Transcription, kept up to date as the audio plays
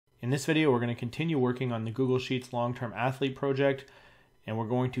In this video, we're going to continue working on the Google Sheets long-term athlete project, and we're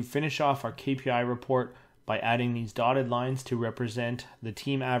going to finish off our KPI report by adding these dotted lines to represent the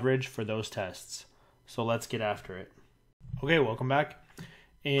team average for those tests. So let's get after it. Okay, welcome back.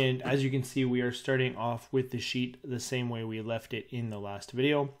 And as you can see, we are starting off with the sheet the same way we left it in the last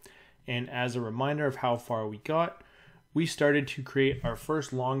video. And as a reminder of how far we got, we started to create our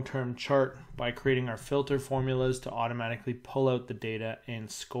first long-term chart by creating our filter formulas to automatically pull out the data and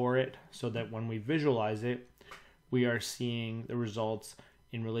score it so that when we visualize it, we are seeing the results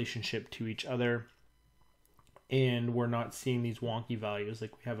in relationship to each other. And we're not seeing these wonky values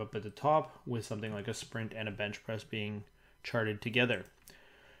like we have up at the top with something like a sprint and a bench press being charted together.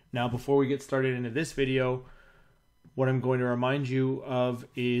 Now, before we get started into this video, what I'm going to remind you of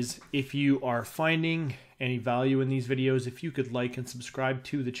is if you are finding any value in these videos, if you could like and subscribe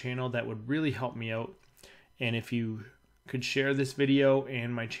to the channel, that would really help me out. And if you could share this video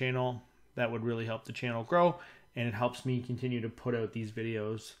and my channel, that would really help the channel grow. And it helps me continue to put out these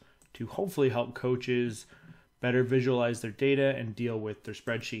videos to hopefully help coaches better visualize their data and deal with their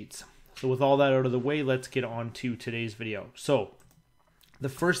spreadsheets. So with all that out of the way, let's get on to today's video. So the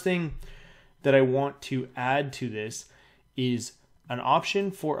first thing that I want to add to this is an option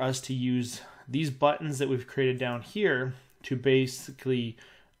for us to use these buttons that we've created down here to basically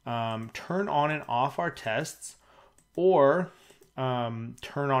turn on and off our tests or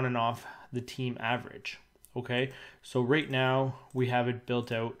turn on and off the team average. Okay, so right now we have it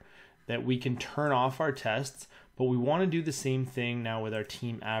built out that we can turn off our tests, but we want to do the same thing now with our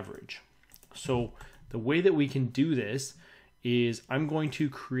team average. So the way that we can do this is I'm going to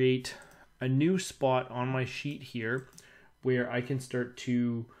create a new spot on my sheet here where I can start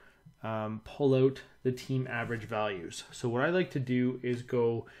to pull out the team average values. So what I like to do is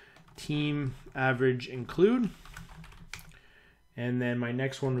go team average include, and then my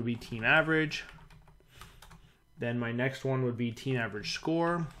next one would be team average. Then my next one would be team average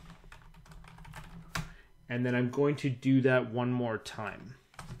score. And then I'm going to do that one more time.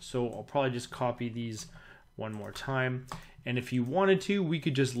 So I'll probably just copy these one more time. And if you wanted to, we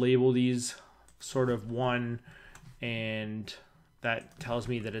could just label these sort of 1, and that tells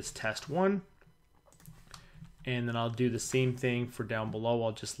me that it's test 1. And then I'll do the same thing for down below.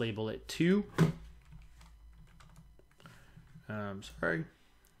 I'll just label it 2. Sorry,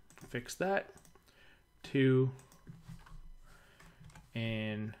 fix that. 2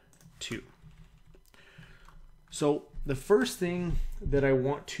 and 2. So the first thing that I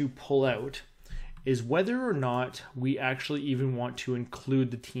want to pull out is whether or not we actually even want to include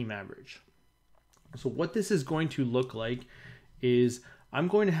the team average. So what this is going to look like is I'm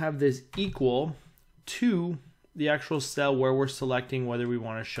going to have this equal to the actual cell where we're selecting whether we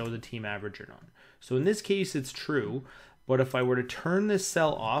want to show the team average or not. So in this case, it's true, but if I were to turn this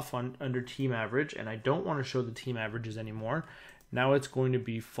cell off under team average and I don't want to show the team averages anymore, now it's going to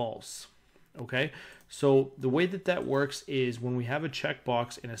be false. Okay, so the way that that works is when we have a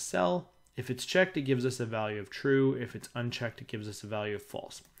checkbox in a cell, if it's checked, it gives us a value of true. If it's unchecked, it gives us a value of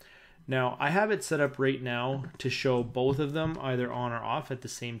false. Now, I have it set up right now to show both of them either on or off at the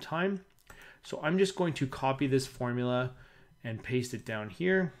same time. So I'm just going to copy this formula and paste it down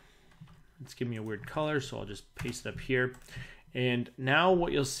here. It's giving me a weird color, so I'll just paste it up here. And now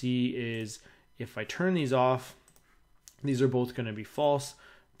what you'll see is if I turn these off, these are both going to be false,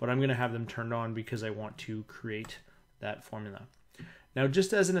 but I'm going to have them turned on because I want to create that formula. Now,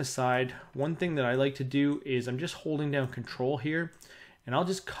 just as an aside, one thing that I like to do is I'm just holding down Control here, and I'll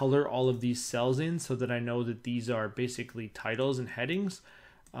just color all of these cells in so that I know that these are basically titles and headings.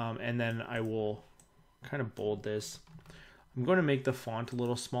 And then I will kind of bold this. I'm going to make the font a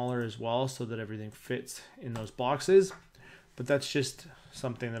little smaller as well so that everything fits in those boxes. But that's just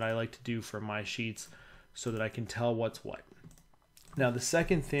something that I like to do for my sheets so that I can tell what's what. Now, the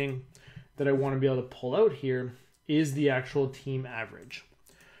second thing that I want to be able to pull out here is the actual team average.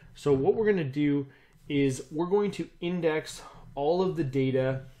 So what we're going to do is we're going to index all of the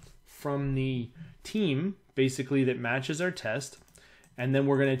data from the team, basically that matches our test, and then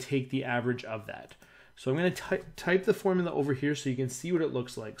we're going to take the average of that. So I'm going to type the formula over here so you can see what it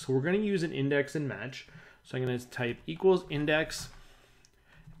looks like. So we're going to use an index and match. So I'm going to type equals index,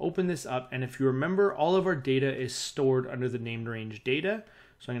 open this up, and if you remember, all of our data is stored under the named range data.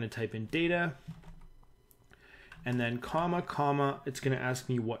 So I'm going to type in data, and then comma, comma, it's going to ask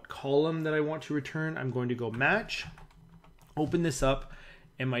me what column that I want to return. I'm going to go match, open this up,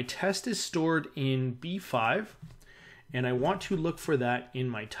 and my test is stored in B5, and I want to look for that in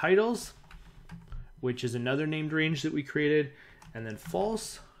my titles, which is another named range that we created, and then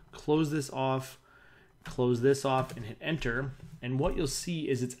false, close this off, close this off and hit enter. And what you'll see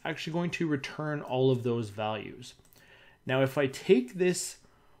is it's actually going to return all of those values. Now, if I take this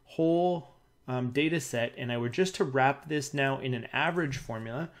whole data set and I were just to wrap this now in an average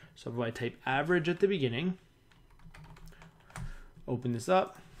formula, so if I type average at the beginning, open this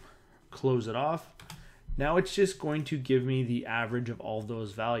up, close it off, now it's just going to give me the average of all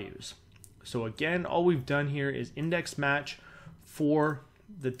those values. So again, all we've done here is index match for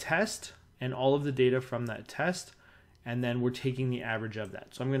the test and all of the data from that test, and then we're taking the average of that.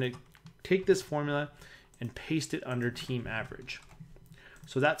 So I'm going to take this formula and paste it under team average.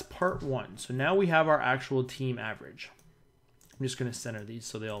 So that's part one. So now we have our actual team average. I'm just going to center these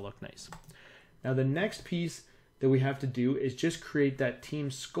so they all look nice. Now the next piece that we have to do is just create that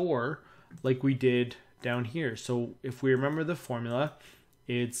team score like we did down here. So if we remember the formula,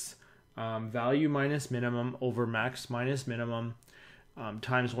 it's value minus minimum over max minus minimum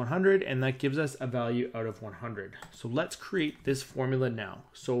times 100, and that gives us a value out of 100. So let's create this formula now.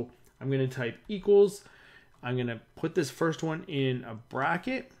 So I'm going to type equals. I'm going to put this first one in a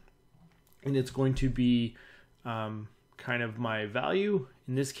bracket, and it's going to be kind of my value.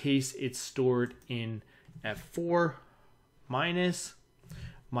 In this case, it's stored in F4 minus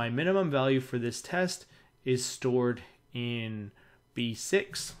my minimum value for this test is stored in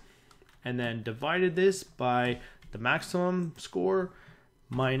B6, and then divided this by the maximum score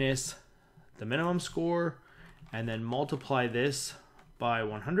minus the minimum score, and then multiply this by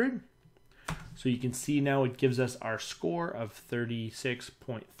 100. So you can see now it gives us our score of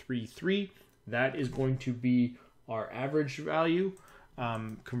 36.33. That is going to be our average value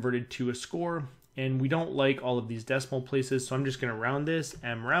converted to a score. And we don't like all of these decimal places, so I'm just going to round this,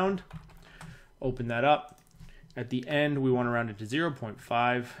 round, open that up. At the end, we want to round it to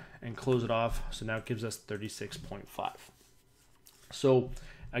 0.5 and close it off. So now it gives us 36.5. So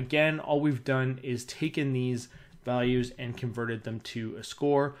again, all we've done is taken these values and converted them to a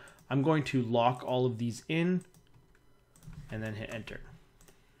score. I'm going to lock all of these in and then hit enter.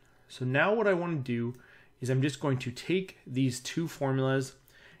 So now what I want to do is I'm just going to take these two formulas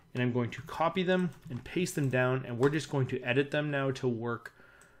and I'm going to copy them and paste them down, and we're just going to edit them now to work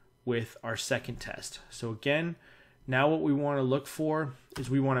with our second test. So again, now what we want to look for is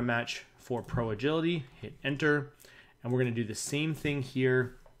we want to match for pro agility, hit enter, and we're going to do the same thing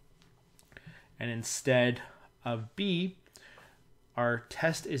here. And instead of B, our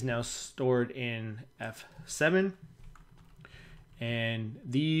test is now stored in F7, and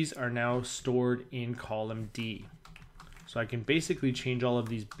these are now stored in column D. So I can basically change all of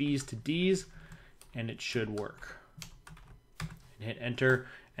these B's to D's, and it should work. And hit enter,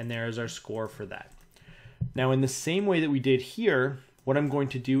 and there's our score for that. Now in the same way that we did here, what I'm going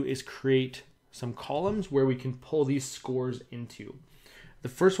to do is create some columns where we can pull these scores into. The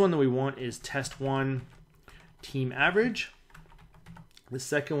first one that we want is test 1 team average. The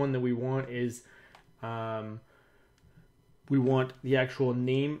second one that we want is we want the actual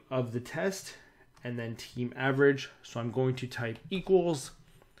name of the test and then team average. So I'm going to type equals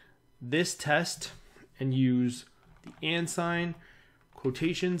this test and use the and sign,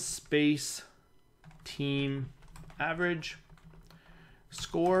 quotation, space, team average,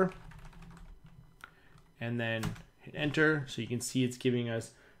 score, and then hit enter. So you can see it's giving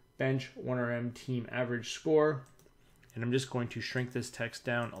us bench 1RM team average score. And I'm just going to shrink this text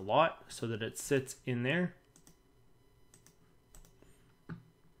down a lot so that it sits in there.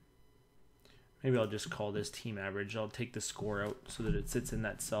 Maybe I'll just call this team average. I'll take the score out so that it sits in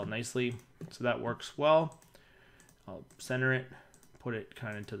that cell nicely. So that works well. I'll center it, put it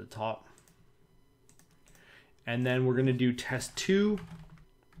kind of to the top. And then we're going to do test 2,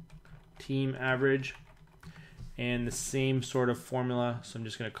 team average, and the same sort of formula. So I'm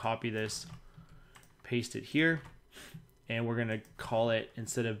just going to copy this, paste it here, and we're going to call it,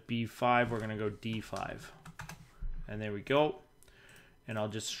 instead of B5, we're going to go D5. And there we go. And I'll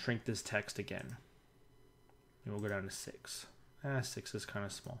just shrink this text again. And we'll go down to 6. 6 is kind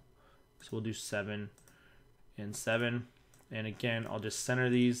of small. So we'll do 7 and 7. And again, I'll just center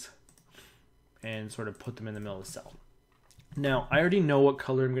these and sort of put them in the middle of the cell. Now, I already know what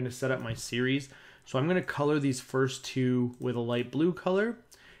color I'm going to set up my series. So I'm going to color these first two with a light blue color.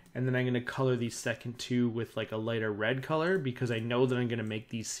 And then I'm going to color these second two with like a lighter red color, because I know that I'm going to make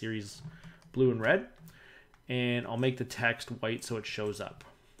these series blue and red. And I'll make the text white so it shows up.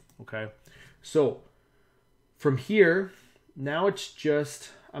 Okay. So from here, now it's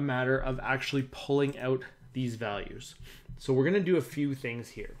just a matter of actually pulling out these values. So we're going to do a few things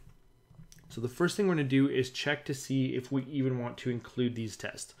here. So the first thing we're going to do is check to see if we even want to include these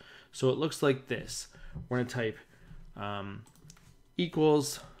tests. So it looks like this. We're going to type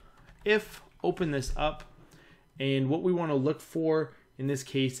equals if open this up, and what we want to look for in this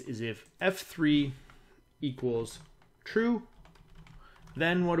case is if F3 equals true,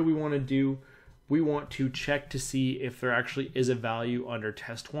 then what do we want to do? We want to check to see if there actually is a value under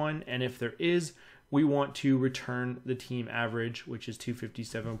test 1, and if there is, we want to return the team average, which is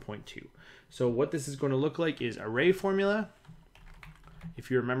 257.2. So what this is going to look like is array formula. If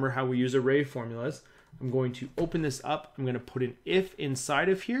you remember how we use array formulas, I'm going to open this up. I'm going to put an if inside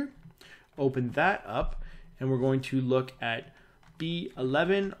of here, open that up, and we're going to look at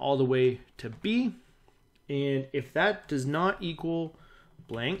B11 all the way to B. And if that does not equal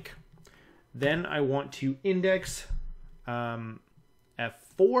blank, then I want to index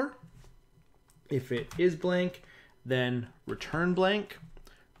F4. If it is blank, then return blank,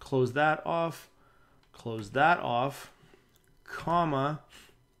 close that off, comma,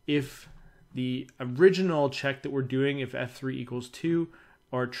 if the original check that we're doing, if F3 equals 2,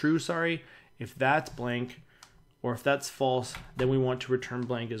 or true, sorry, if that's blank, or if that's false, then we want to return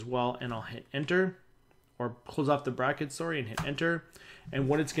blank as well, and I'll hit enter, or close off the bracket, sorry, and hit enter. And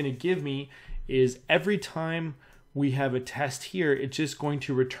what it's going to give me is every time we have a test here, it's just going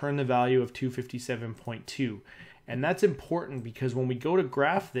to return the value of 257.2. And that's important because when we go to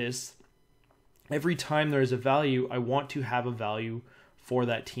graph this, every time there is a value, I want to have a value for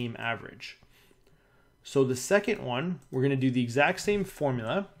that team average. So the second one, we're going to do the exact same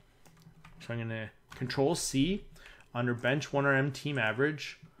formula. So I'm going to Control C under bench 1RM team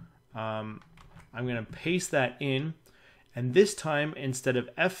average. I'm going to paste that in. And this time, instead of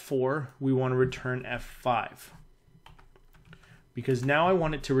F4, we want to return F5. Because now I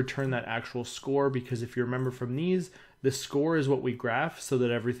want it to return that actual score, because if you remember from these, the score is what we graph so that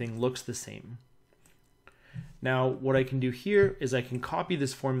everything looks the same. Now, what I can do here is I can copy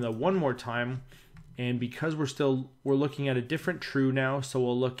this formula one more time, and because we're looking at a different true now, so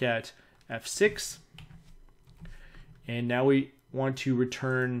we'll look at F6, and now we want to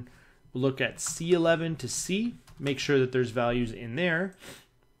return, we'll look at C11 to C, make sure that there's values in there,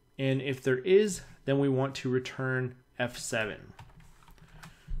 and if there is, then we want to return F7.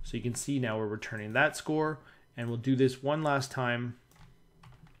 So you can see now we're returning that score, and we'll do this one last time,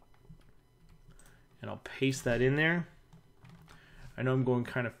 and I'll paste that in there. I know I'm going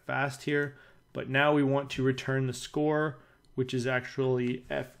kind of fast here, but now we want to return the score, which is actually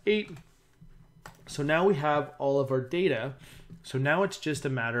F8. So now we have all of our data. So now it's just a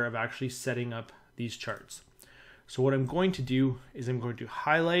matter of actually setting up these charts. So what I'm going to do is I'm going to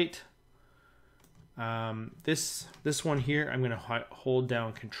highlight this one here. I'm going to hold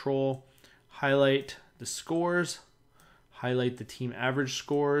down Control, highlight the scores, highlight the team average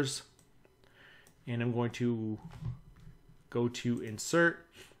scores, and I'm going to go to Insert,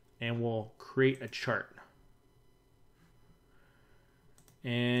 and we'll create a chart.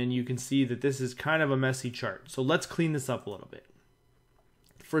 And you can see that this is kind of a messy chart. So let's clean this up a little bit.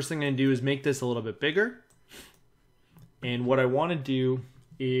 The first thing I'm going to do is make this a little bit bigger. And what I want to do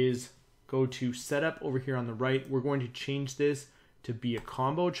is go to Setup over here on the right. We're going to change this to be a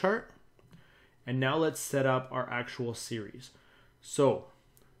combo chart. And now let's set up our actual series. So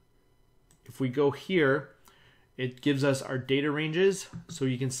if we go here, it gives us our data ranges. So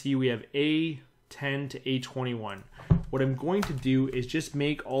you can see we have A10 to A21. What I'm going to do is just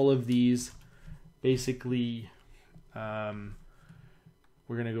make all of these basically, we're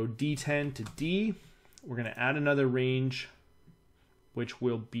going to go D10 to D. We're going to add another range, which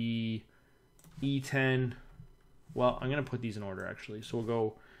will be E10. Well, I'm going to put these in order actually. So we'll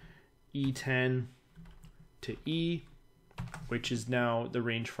go E10 to E, which is now the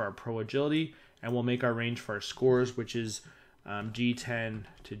range for our pro agility. And we'll make our range for our scores, which is G10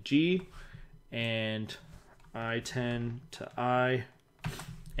 to G and I10 to I.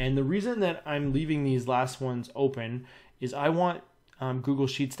 And the reason that I'm leaving these last ones open is I want Google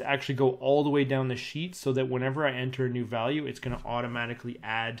Sheets to actually go all the way down the sheet so that whenever I enter a new value, it's going to automatically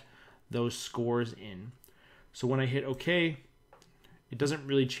add those scores in. So when I hit OK, it doesn't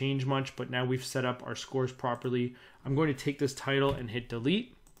really change much, but now we've set up our scores properly. I'm going to take this title and hit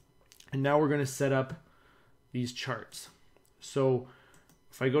delete. And now we're going to set up these charts. So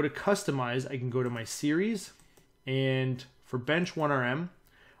if I go to customize, I can go to my series, and for bench 1RM,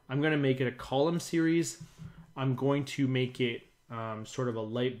 I'm going to make it a column series. I'm going to make it sort of a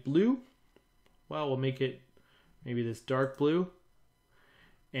light blue. Well, we'll make it maybe this dark blue.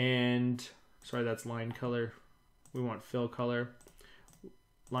 And sorry, that's line color. We want fill color.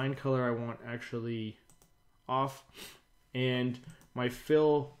 Line color I want actually off. And my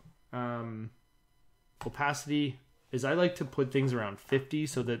fill opacity is I like to put things around 50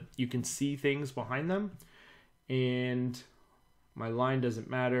 so that you can see things behind them. And my line doesn't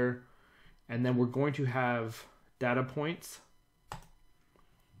matter. And then we're going to have data points,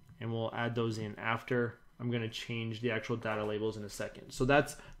 and we'll add those in after. I'm going to change the actual data labels in a second. So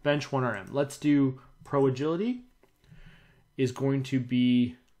that's bench 1RM. Let's do pro agility is going to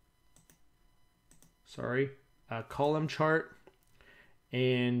be, a column chart,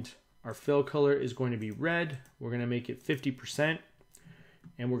 and our fill color is going to be red. We're going to make it 50%,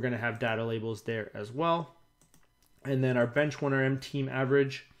 and we're going to have data labels there as well. And then our bench 1RM team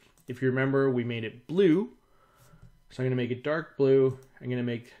average, if you remember, we made it blue. So I'm going to make it dark blue. I'm going to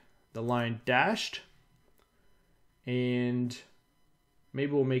make the line dashed, and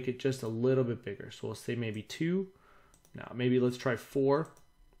maybe we'll make it just a little bit bigger. So we'll say maybe 2. Now maybe let's try 4.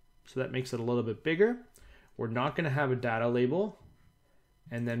 So that makes it a little bit bigger. We're not going to have a data label.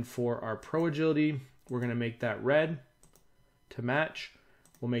 And then for our pro agility, we're going to make that red to match.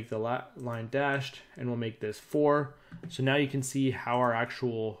 We'll make the line dashed, and we'll make this 4. So now you can see how our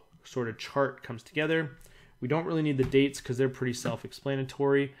actual sort of chart comes together. We don't really need the dates because they're pretty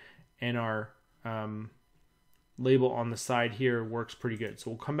self-explanatory, and our label on the side here works pretty good.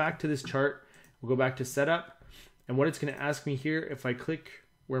 So we'll come back to this chart. We'll go back to setup, and what it's going to ask me here, if I click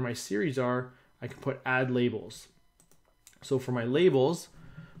where my series are, I can put add labels. So for my labels,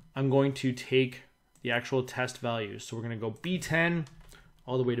 I'm going to take the actual test values. So we're going to go B10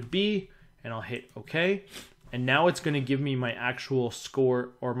 all the way to B, and I'll hit OK. And now it's going to give me my actual score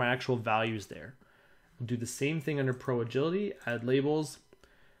or my actual values there. We'll do the same thing under pro agility, add labels,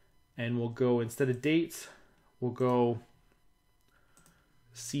 and we'll go, instead of dates, we'll go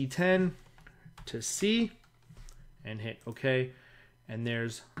C10 to C and hit OK. And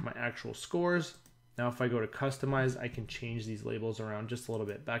there's my actual scores. Now if I go to customize, I can change these labels around just a little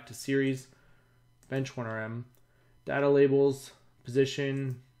bit. Back to series, bench 1RM, data labels,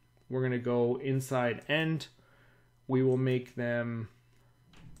 position, we're going to go inside end. We will make them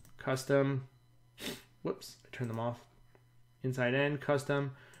custom. Whoops, I turned them off. Inside end,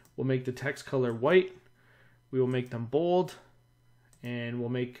 custom. We'll make the text color white. We will make them bold, and we'll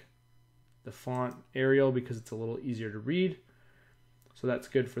make the font Arial because it's a little easier to read. So that's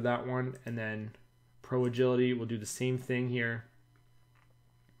good for that one. And then pro agility, we'll do the same thing here.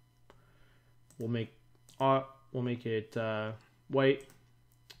 We'll make it white,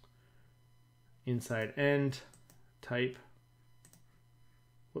 inside end, type,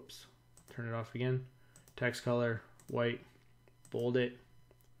 whoops, turn it off again, text color, white, bold it,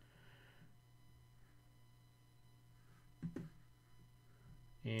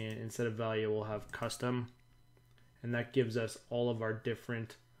 and instead of value, we'll have custom, and that gives us all of our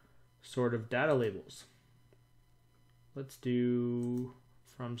different sort of data labels. Let's do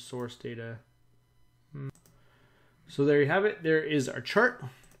from source data. So there you have it. There is our chart,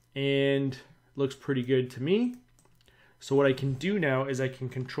 and looks pretty good to me. So what I can do now is I can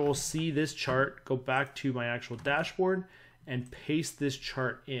Control C this chart, go back to my actual dashboard, and paste this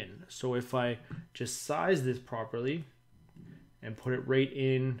chart in. So if I just size this properly and put it right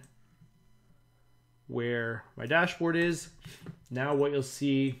in where my dashboard is, now what you'll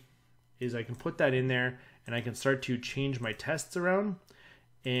see is I can put that in there, and I can start to change my tests around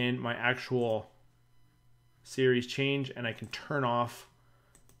and my actual series change, and I can turn off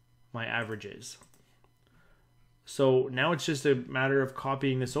my averages. So now it's just a matter of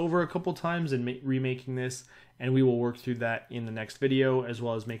copying this over a couple times and remaking this, and we will work through that in the next video, as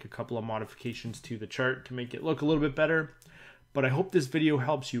well as make a couple of modifications to the chart to make it look a little bit better. But I hope this video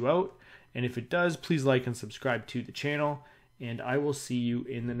helps you out, and if it does, please like and subscribe to the channel, and I will see you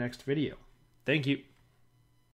in the next video. Thank you.